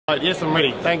Yes, I'm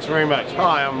ready. Thanks very much.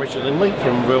 Hi, I'm Richard Lindley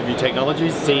from Realview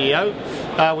Technologies, CEO.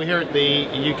 We're here at the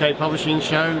UK Publishing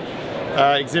Show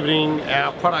exhibiting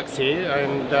our products here,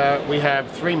 and we have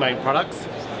three main products.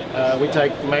 We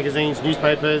take magazines,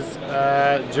 newspapers,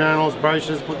 journals,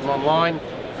 brochures, put them online.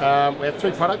 We have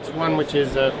three products, one which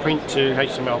is a print to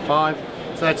HTML5.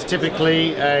 So that's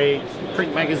typically a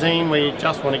print magazine where you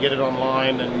just want to get it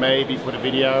online and maybe put a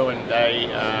video and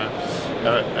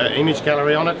an image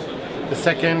gallery on it. The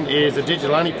second is a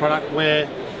digital-only product where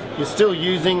you're still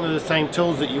using the same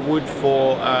tools that you would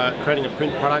for creating a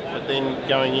print product, but then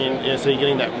going in, so you're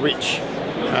getting that rich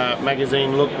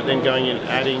magazine look, but then going in and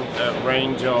adding a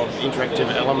range of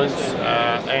interactive elements.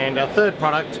 And our third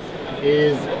product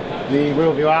is the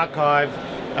Realview Archive,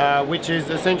 which is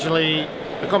essentially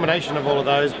a combination of all of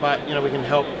those, but we can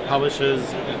help publishers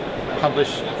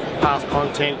publish past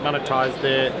content, monetize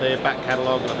their back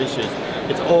catalogue of issues.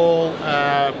 It's all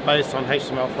based on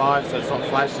HTML5, so it's not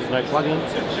Flash, there's no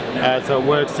plugins. So it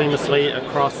works seamlessly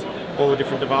across all the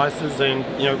different devices, and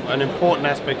an important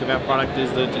aspect of our product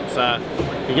is that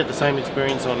it's you get the same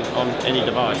experience on any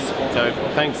device. So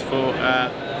thanks for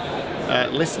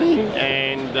listening,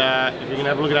 and if you can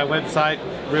have a look at our website,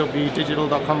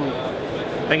 realviewdigital.com.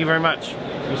 Thank you very much.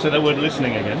 You said that word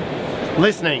listening again.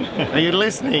 Listening. Are you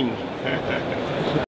listening?